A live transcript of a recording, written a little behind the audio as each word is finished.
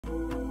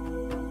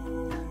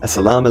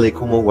Assalamu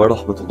alaikum wa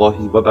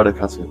rahmatullahi wa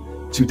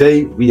barakatuh.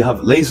 Today we have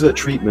laser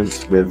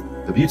treatment with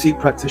the beauty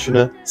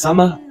practitioner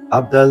Sama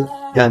Abdel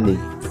Ghani.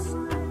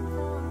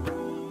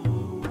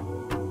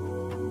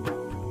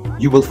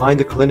 You will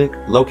find a clinic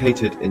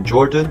located in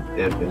Jordan,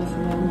 Erbil.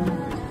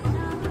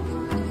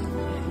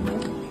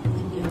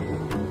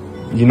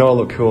 You know I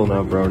look cool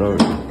now, bro,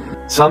 don't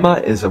you? Sama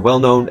is a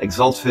well-known,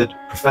 exalted,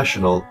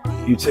 professional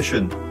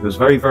beautician who is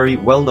very, very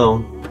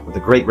well-known with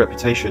a great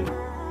reputation.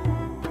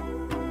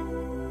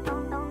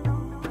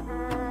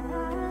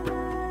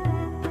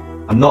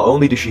 And not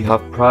only does she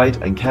have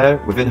pride and care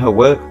within her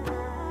work,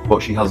 but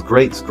she has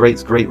great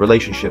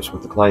relationships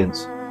with the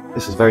clients.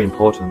 This is very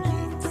important.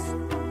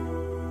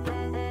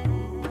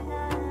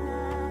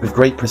 With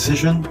great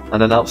precision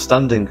and an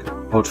outstanding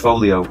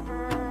portfolio,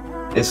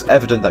 it's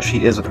evident that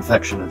she is a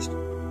perfectionist.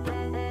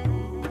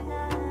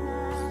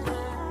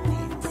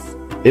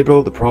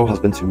 Ibro the Pro has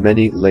been to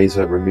many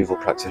laser removal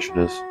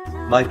practitioners.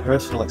 My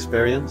personal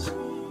experience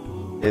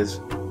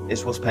is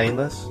it was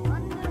painless,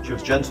 she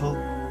was gentle,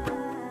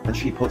 and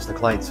she puts the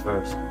clients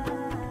first.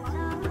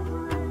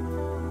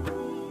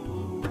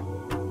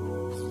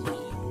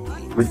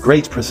 With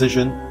great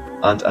precision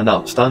and an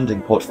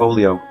outstanding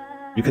portfolio,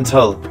 you can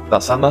tell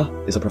that Sama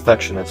is a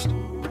perfectionist.